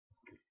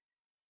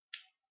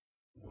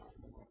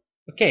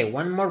Okay,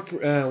 one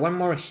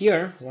more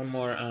here, one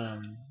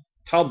more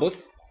toll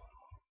booth,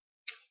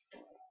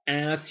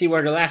 and let's see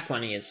where the last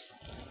one is.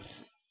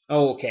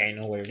 Oh, okay, I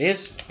know where it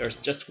is. There's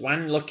just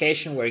one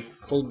location where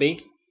it could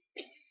be.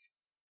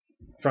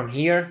 From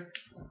here.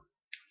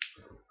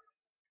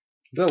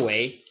 Go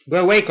away,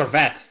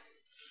 Corvette.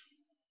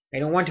 I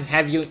don't want to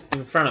have you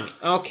in front of me.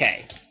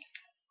 Okay.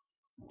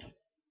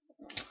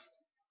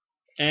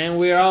 And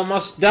we're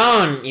almost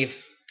done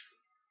if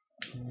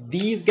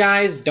these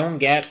guys don't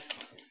get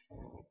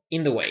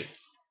in the way.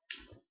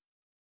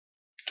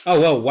 Oh,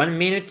 well, 1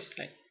 minute.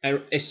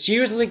 I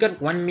seriously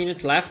got 1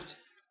 minute left.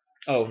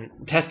 Oh,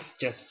 that's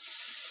just...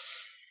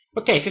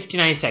 Okay,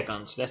 59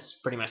 seconds. That's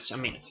pretty much a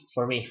minute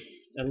for me,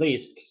 at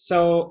least.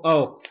 So,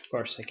 oh, of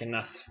course, I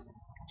cannot.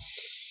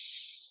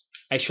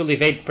 I should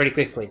evade pretty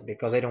quickly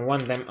because I don't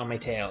want them on my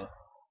tail.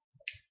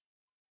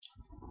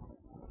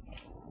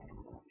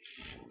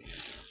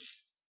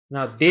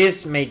 Now,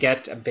 this may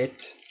get a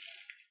bit...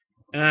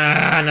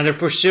 another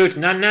pursuit.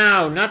 Not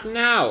now, not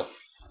now.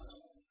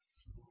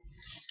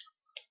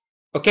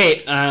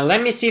 Okay,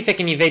 let me see if I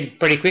can evade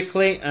pretty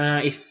quickly.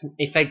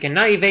 If I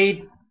cannot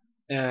evade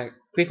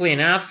quickly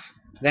enough,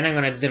 then I'm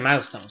gonna do the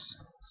milestones.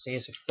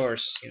 Yes, of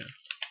course, you know.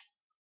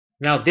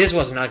 Now this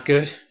was not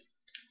good.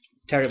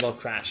 Terrible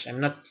crash. I'm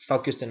not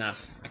focused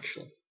enough,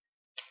 actually.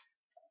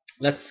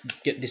 Let's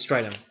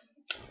destroy them.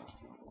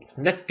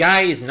 And that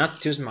guy is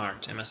not too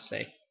smart, I must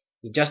say.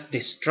 He just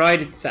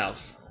destroyed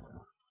itself.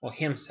 Or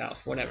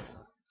himself, whatever.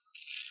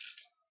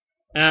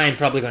 I'm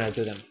probably gonna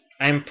do them.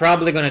 I'm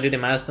probably gonna do the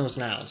milestones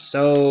now.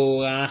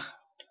 So,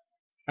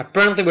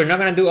 apparently we're not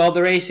gonna do all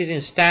the races.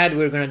 Instead,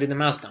 we're gonna do the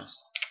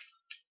milestones.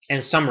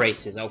 And some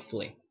races,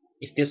 hopefully.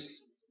 If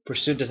this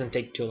pursuit doesn't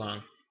take too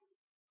long.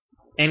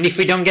 And if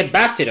we don't get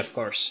busted, of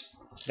course.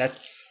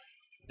 That's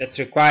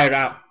required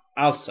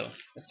also.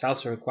 That's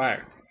also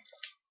required.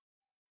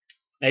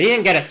 I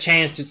didn't get a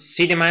chance to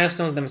see the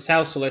milestones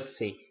themselves, so let's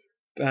see.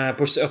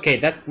 Okay,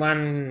 that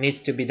one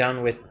needs to be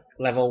done with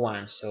level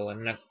 1, so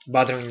I'm not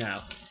bothering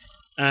now.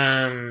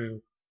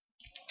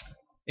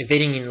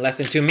 Evading in less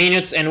than 2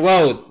 minutes, and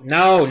whoa,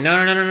 no.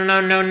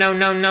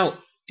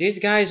 These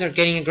guys are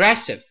getting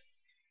aggressive.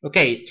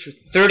 Okay,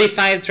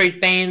 35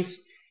 trade paints,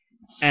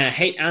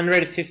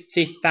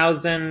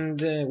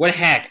 850,000, what the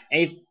heck,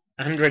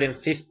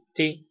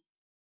 850,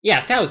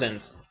 yeah,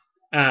 thousands.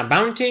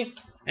 Bounty,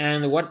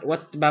 and what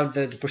about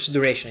the pursuit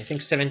duration? I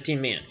think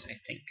 17 minutes, I'm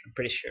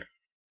pretty sure.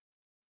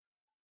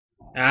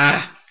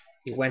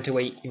 He went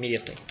away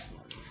immediately.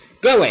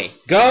 Go away!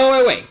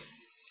 Go away!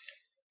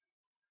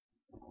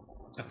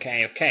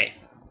 Okay.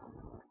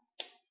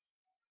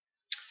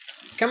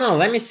 Come on,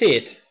 let me see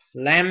it.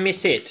 Let me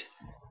see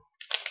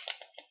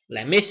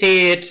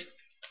it.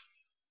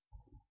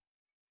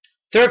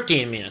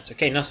 13 minutes.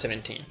 Okay, not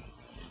 17.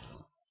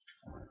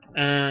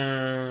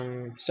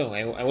 So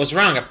I was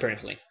wrong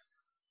apparently.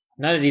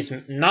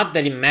 Not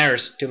that it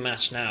matters too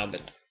much now,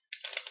 but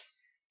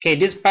okay,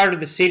 this part of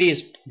the city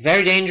is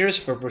very dangerous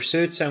for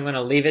pursuit, so I'm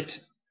gonna leave it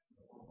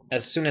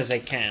as soon as I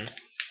can.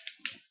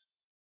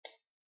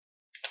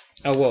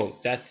 Oh, whoa,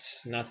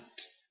 that's not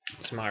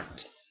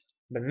smart.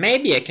 But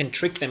maybe I can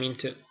trick them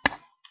into...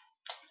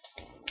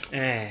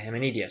 I'm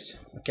an idiot.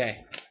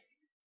 Okay.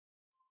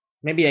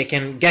 Maybe I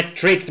can get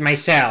tricked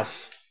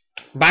myself.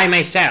 By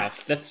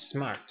myself. That's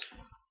smart.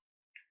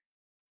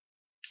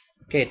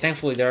 Okay,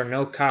 thankfully there are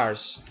no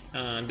cars.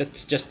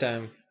 That's just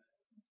the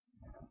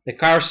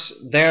cars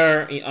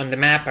there on the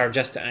map are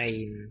just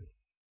a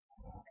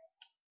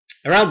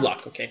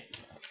roadblock. Okay.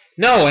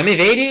 No, I'm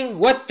evading?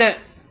 What the...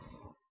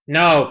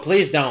 No,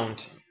 please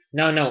don't.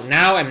 No,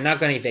 now I'm not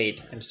gonna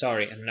evade. I'm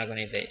sorry, I'm not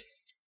gonna evade.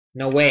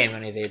 No way I'm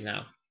gonna evade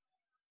now.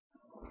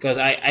 Because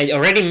I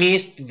already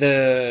missed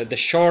the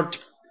short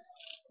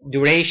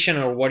duration,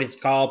 or what it's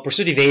called,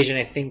 pursuit evasion,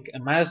 I think, a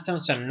milestone,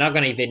 so I'm not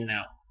gonna evade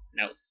now.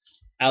 No.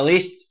 At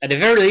the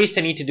very least,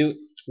 I need to do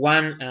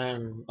one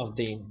of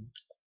the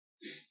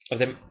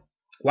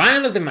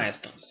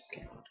milestones.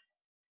 Okay.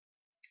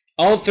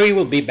 All 3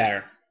 will be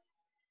better.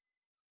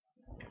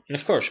 And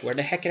of course, where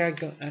the heck are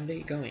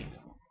they going?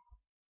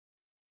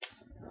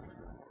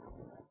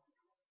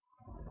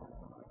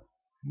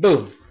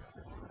 Boom.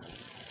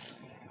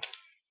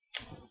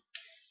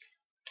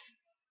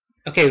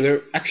 Okay,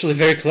 we're actually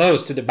very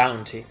close to the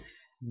bounty,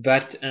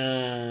 but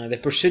the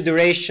pursuit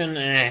duration,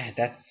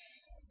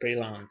 that's pretty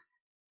long.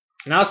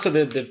 And also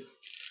the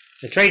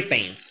trade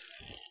paints.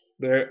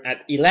 We're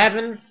at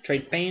 11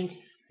 trade paints,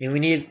 and we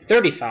need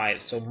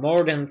 35, so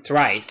more than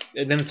 3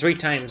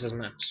 times as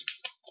much.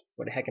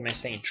 What the heck am I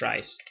saying,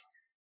 thrice?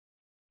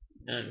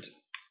 And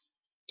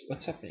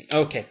what's happening?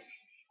 Okay,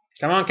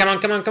 come on.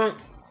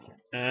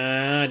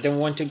 I don't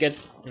want to get...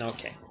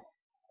 Okay.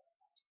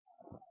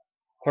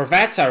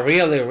 Corvettes are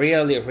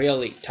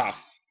really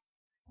tough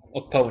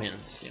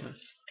opponents, you know.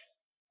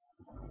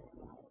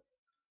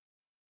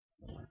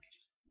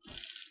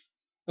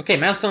 Okay,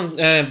 milestone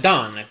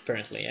done,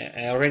 apparently.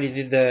 I already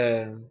did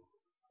the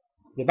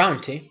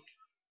bounty.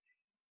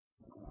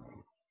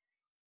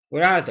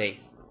 Where are they?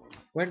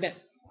 Where the...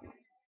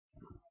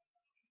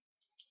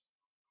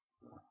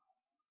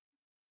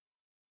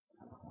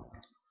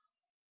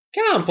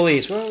 Come on,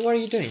 police. What are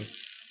you doing?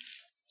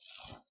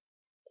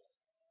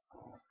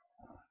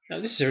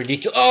 No, this is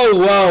ridiculous. Oh,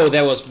 whoa,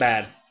 that was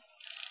bad.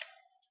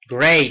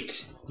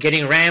 Great.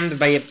 Getting rammed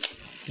by an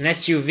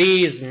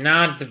SUV is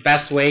not the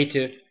best way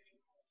to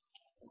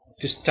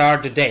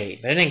start the day.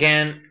 But then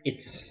again,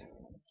 it's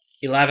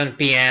 11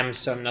 p.m.,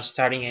 so I'm not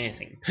starting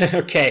anything.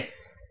 Okay.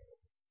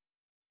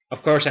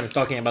 Of course, I'm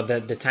talking about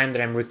the time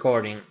that I'm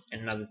recording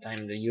and not the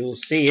time that you'll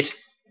see it.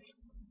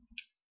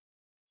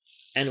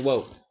 And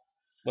whoa,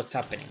 what's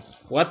happening?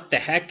 What the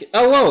heck?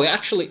 Oh, whoa,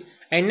 actually,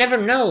 I never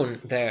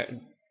known that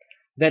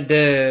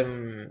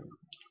the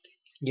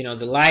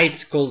the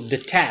lights could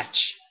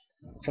detach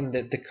from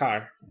the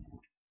car.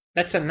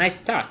 That's a nice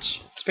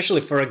touch,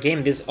 especially for a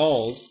game this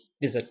old.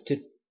 This is a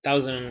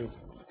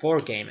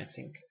 2004 game, I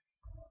think.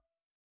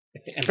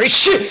 I'm pretty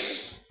sure.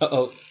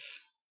 Uh-oh.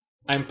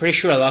 I'm pretty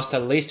sure I lost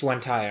at least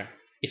one tire,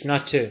 if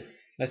not two.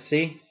 Let's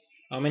see.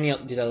 How many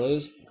did I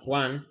lose?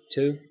 1,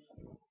 2.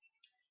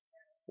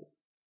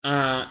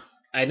 I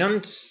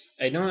don't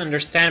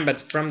understand,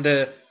 but from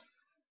the...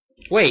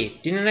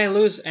 Wait, didn't I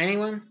lose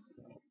anyone?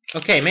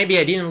 Okay, maybe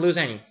I didn't lose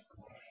any.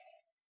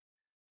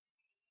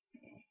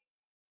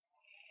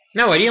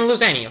 No, I didn't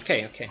lose any.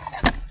 Okay, okay.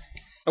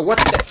 What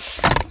the...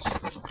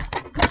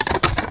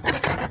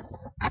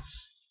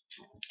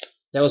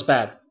 That was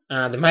bad.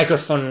 The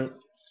microphone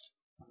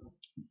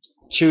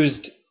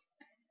chose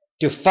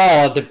to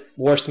fall at the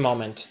worst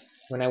moment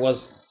when I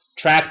was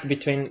trapped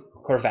between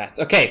Corvettes.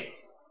 Okay.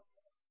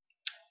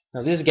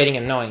 Now this is getting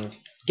annoying.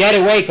 Get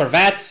away,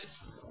 Corvettes!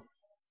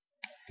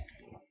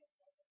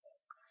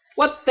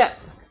 What the...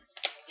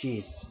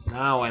 Jeez,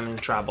 now I'm in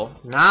trouble.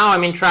 Now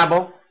I'm in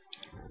trouble.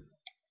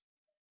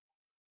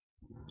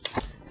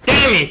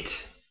 Damn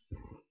it!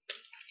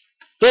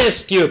 This is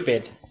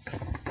stupid.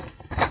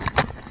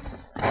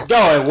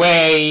 Go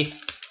away!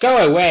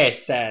 Go away, I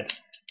said.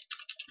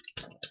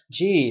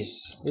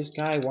 Jeez, this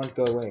guy won't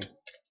go away.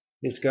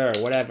 This girl,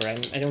 whatever,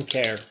 I don't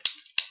care.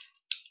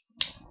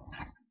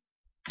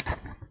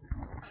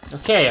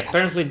 Okay,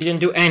 apparently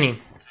didn't do any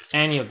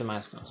of the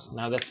milestones.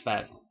 Now that's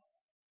bad.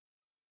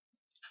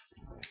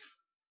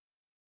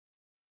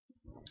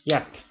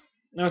 Yep.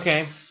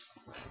 Okay.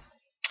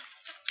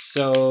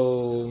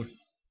 So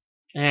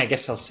I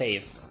guess I'll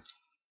save.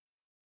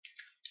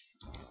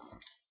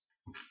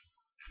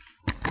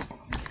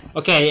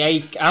 Okay,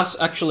 I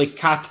actually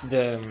cut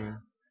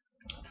the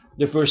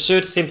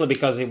pursuit simply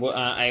because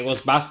I was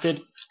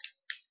busted,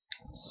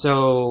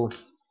 so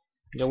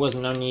there was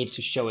no need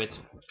to show it.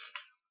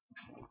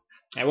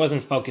 I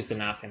wasn't focused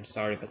enough, I'm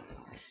sorry, but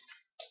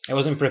I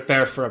wasn't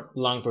prepared for a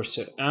long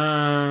pursuit.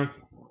 What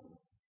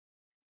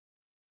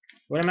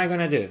am I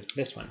gonna do?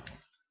 This one.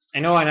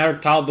 I know another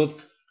Talbot.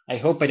 I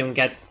hope I don't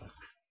get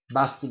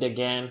busted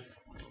again.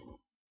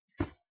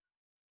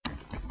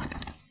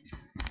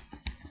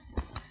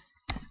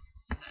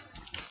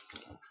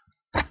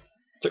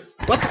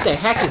 What the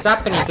heck is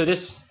happening to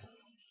this?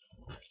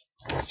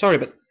 Sorry,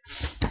 but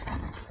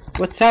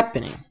what's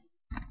happening?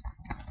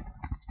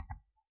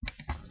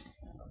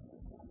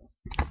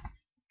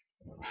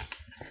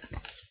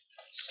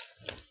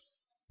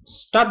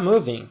 Stop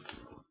moving.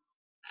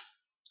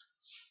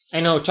 I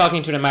know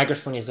talking to the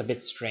microphone is a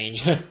bit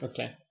strange.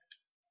 Okay.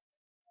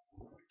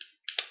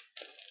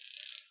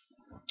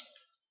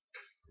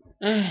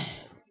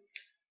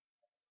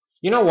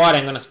 You know what?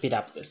 I'm gonna speed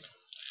up this.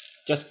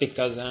 Just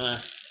because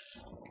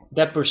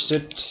that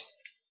pursuit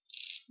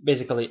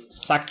basically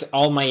sucked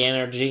all my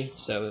energy,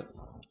 so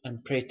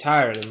I'm pretty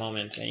tired at the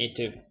moment. I need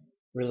to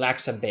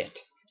relax a bit.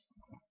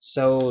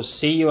 So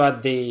see you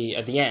at the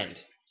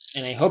end.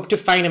 And I hope to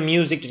find a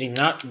music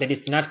that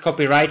it's not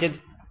copyrighted,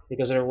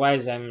 because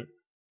otherwise I'm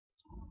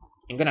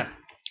gonna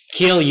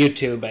kill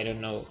YouTube. I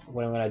don't know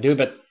what I'm gonna do,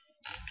 but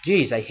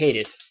geez, I hate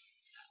it.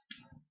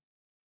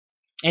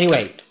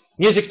 Anyway,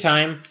 music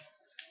time.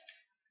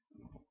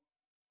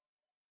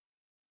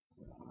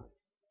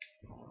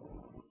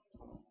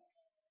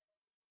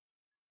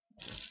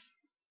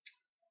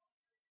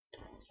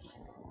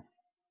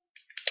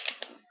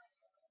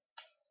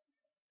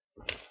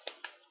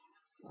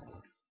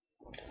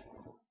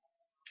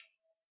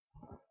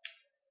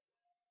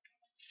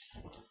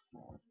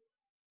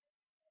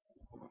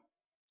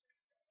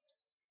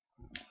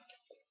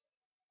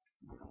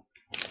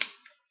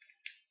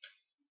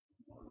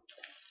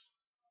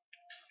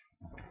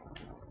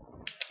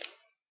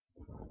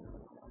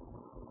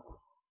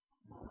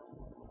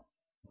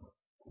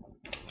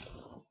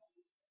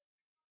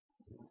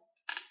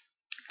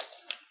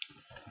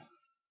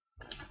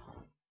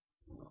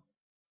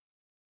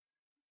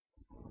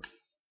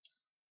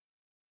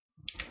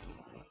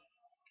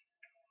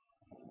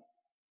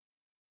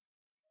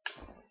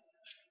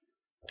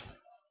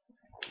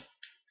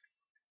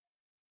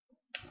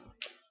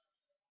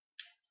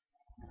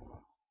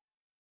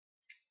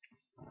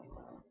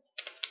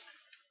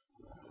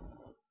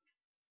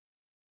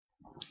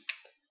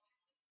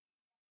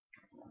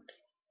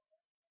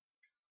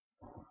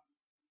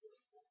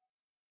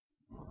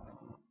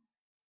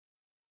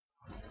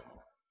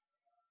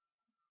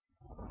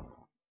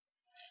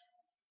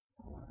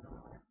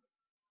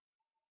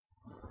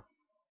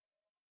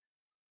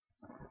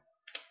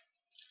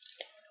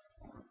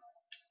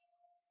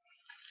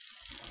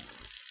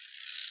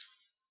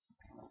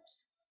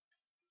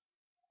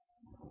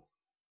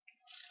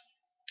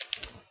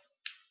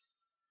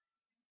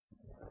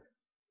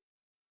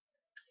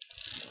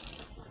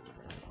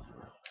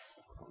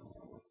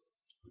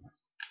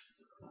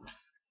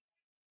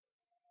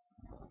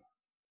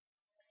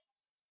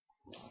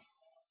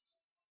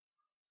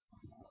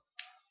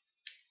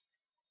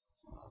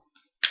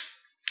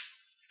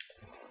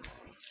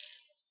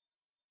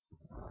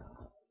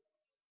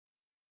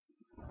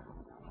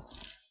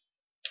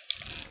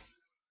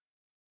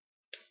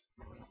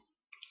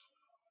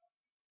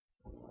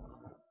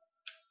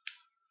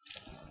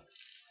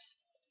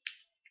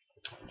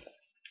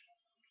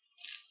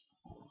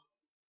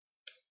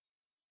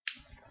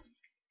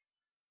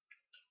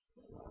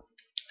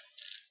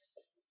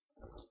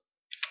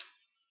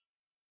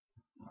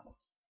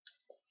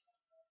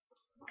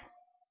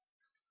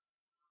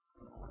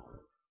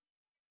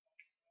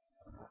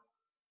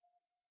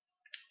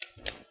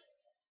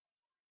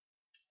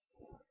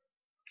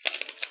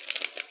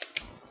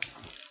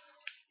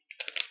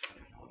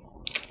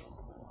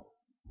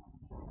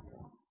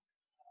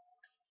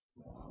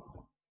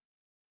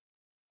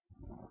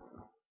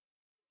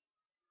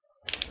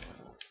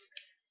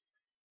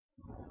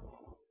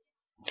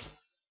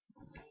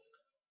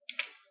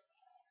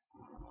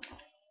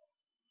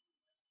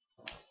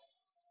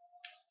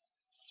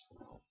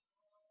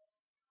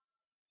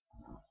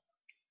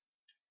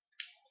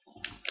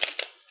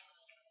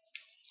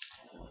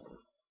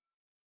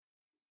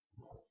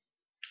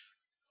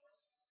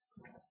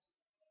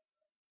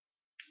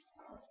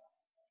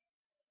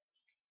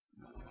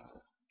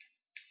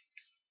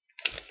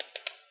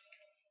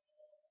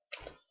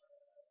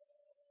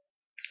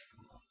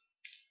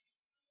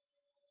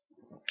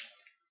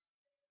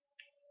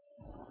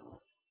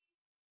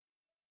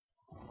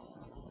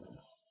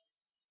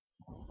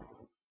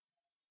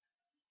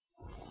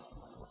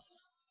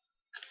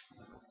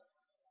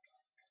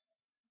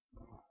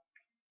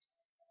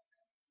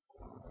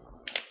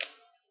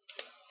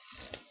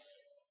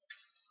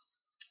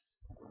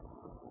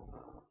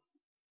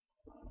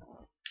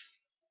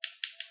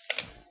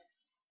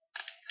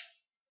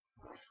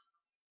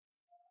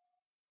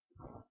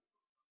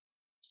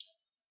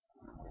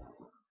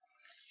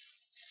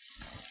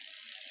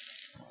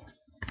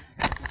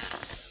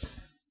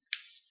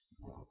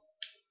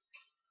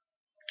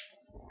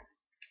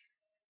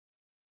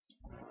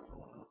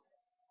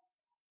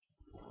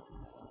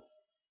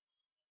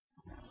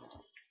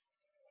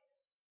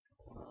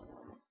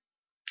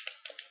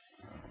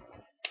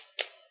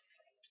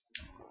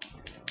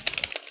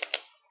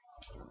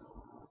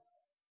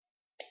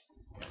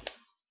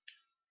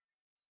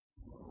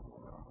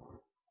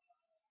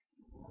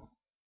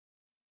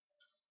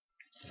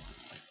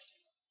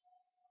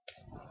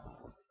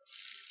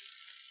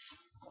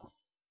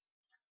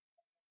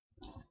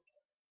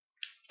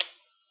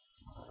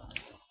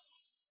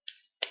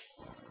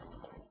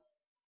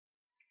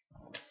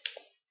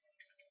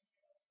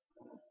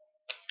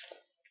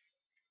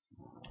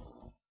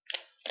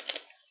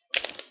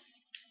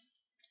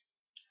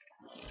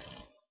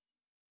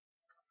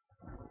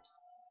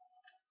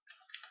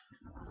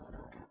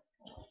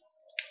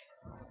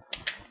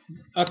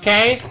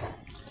 Okay,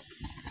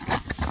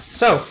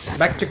 so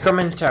back to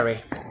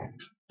commentary,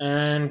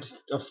 and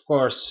of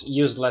course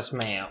useless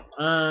mail.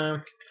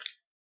 I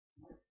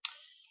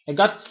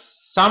got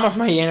some of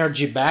my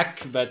energy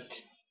back,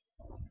 but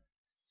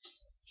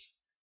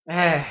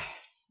I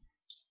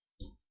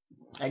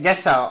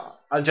guess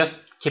I'll just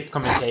keep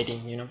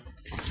commentating, you know.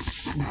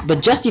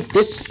 But just if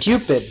this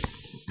stupid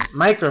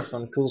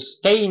microphone could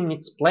stay in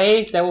its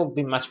place, that would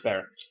be much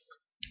better.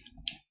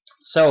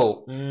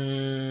 So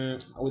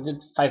we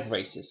did 5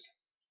 races.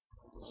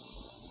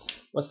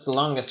 What's the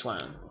longest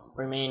one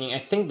remaining? I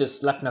think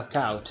this lap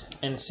knockout,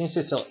 and since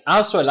it's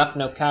also a lap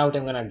knockout,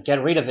 I'm gonna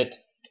get rid of it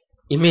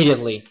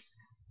immediately.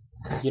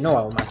 You know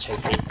how much I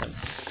hate them.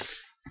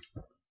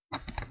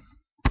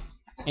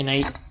 And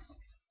I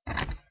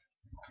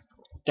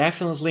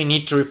definitely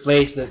need to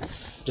replace the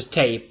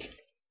tape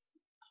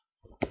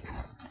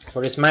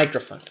for this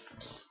microphone.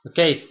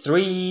 Okay,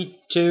 3,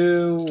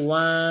 2,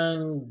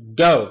 1,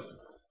 go!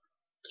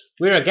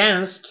 We're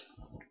against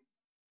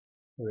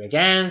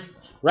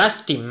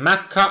Rusty,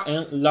 Macca,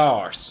 and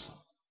Lars.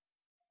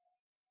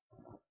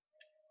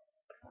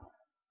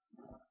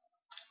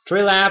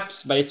 3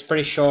 laps, but it's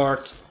pretty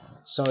short,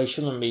 so it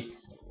shouldn't be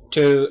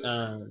too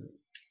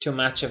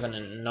much of an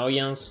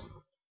annoyance.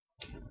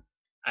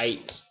 I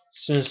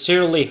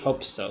sincerely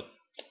hope so,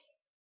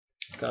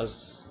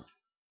 because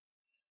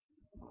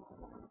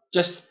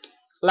just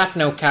lap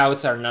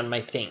knockouts are not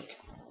my thing.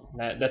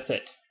 That's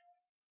it.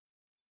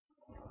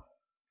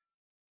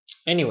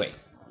 Anyway,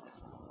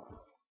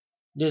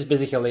 this is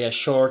basically a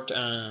short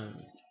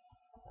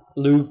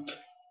loop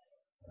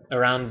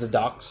around the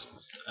docks.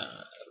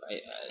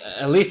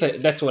 At least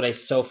that's what I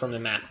saw from the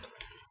map.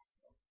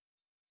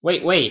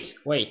 Wait,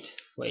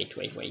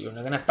 you're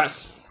not gonna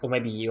pass. Or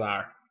maybe you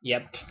are.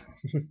 Yep.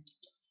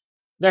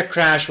 That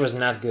crash was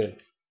not good.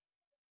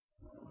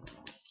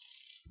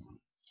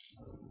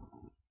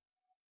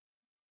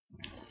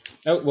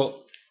 Oh,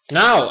 well,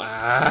 no!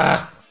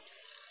 Ah!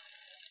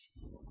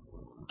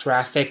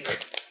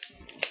 Traffic.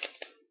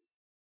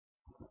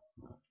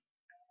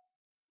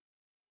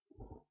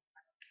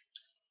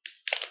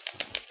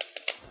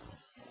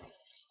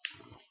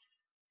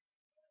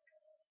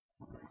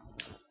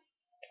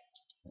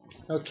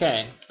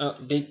 Okay,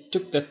 they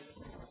took the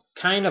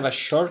kind of a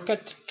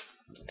shortcut,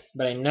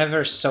 but I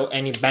never saw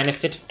any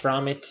benefit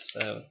from it,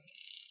 so...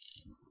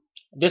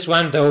 This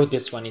one, though,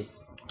 this one is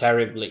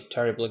terribly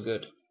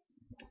good.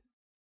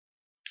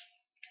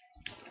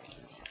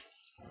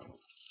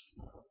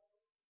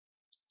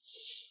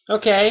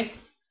 Okay,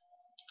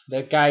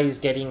 that guy is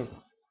getting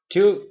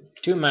too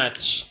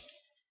much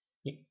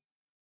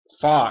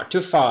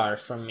too far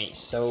from me,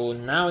 so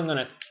now I'm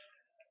gonna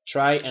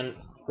try and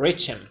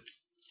reach him.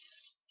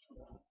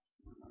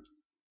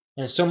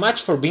 And so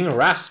much for being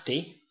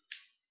rusty.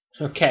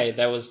 Okay,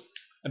 that was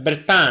a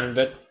bit pun,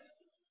 but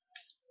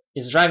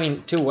he's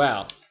driving too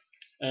well.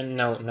 And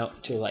no,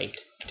 too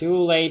late. Too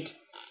late.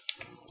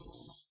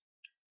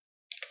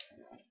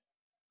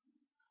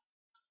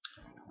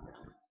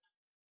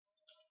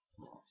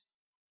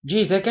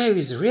 Geez, that guy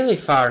is really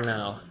far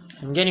now.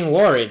 I'm getting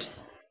worried.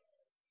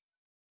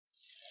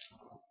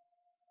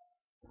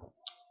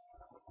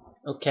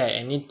 Okay,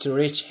 I need to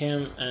reach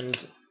him, and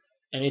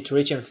I need to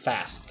reach him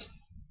fast.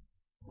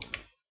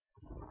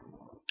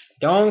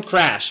 Don't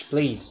crash,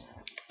 please.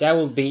 That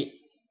will be,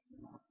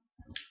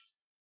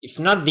 if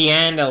not the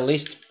end, at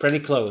least pretty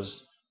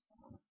close.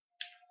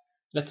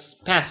 Let's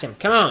pass him.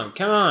 Come on,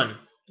 come on.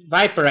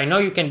 Viper, I know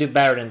you can do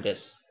better than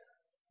this.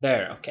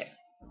 There, okay.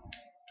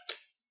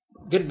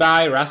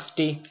 Goodbye,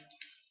 Rusty.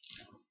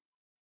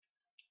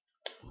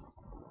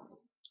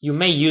 You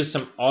may use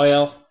some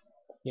oil,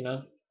 you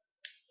know.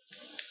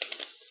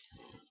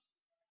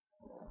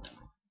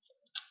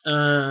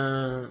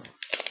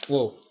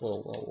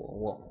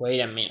 Whoa. Wait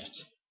a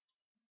minute.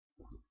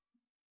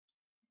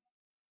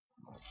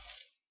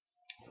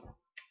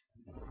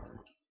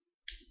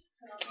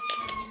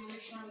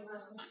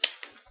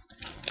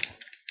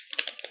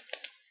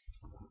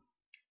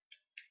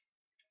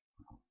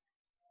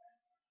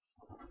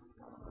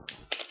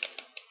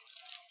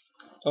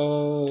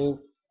 Oh.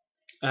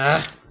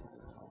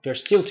 They're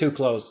still too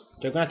close.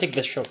 They're gonna take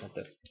the shortcut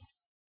though,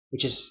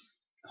 which is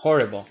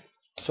horrible.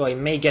 So I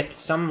may get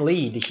some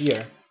lead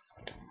here.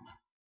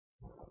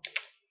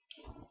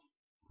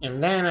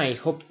 And then I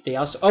hope they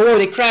also... Oh,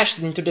 they crashed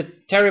into the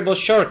terrible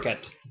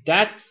shortcut.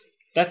 That's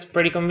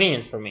pretty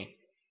convenient for me.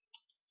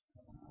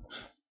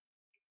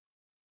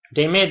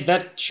 They made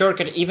that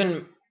shortcut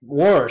even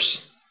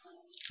worse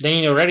than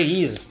it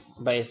already is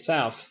by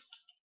itself.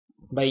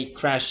 By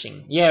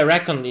crashing. Yeah, I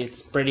reckon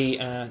it's pretty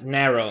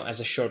narrow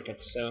as a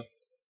shortcut, so...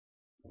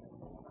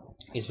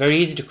 It's very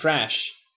easy to crash.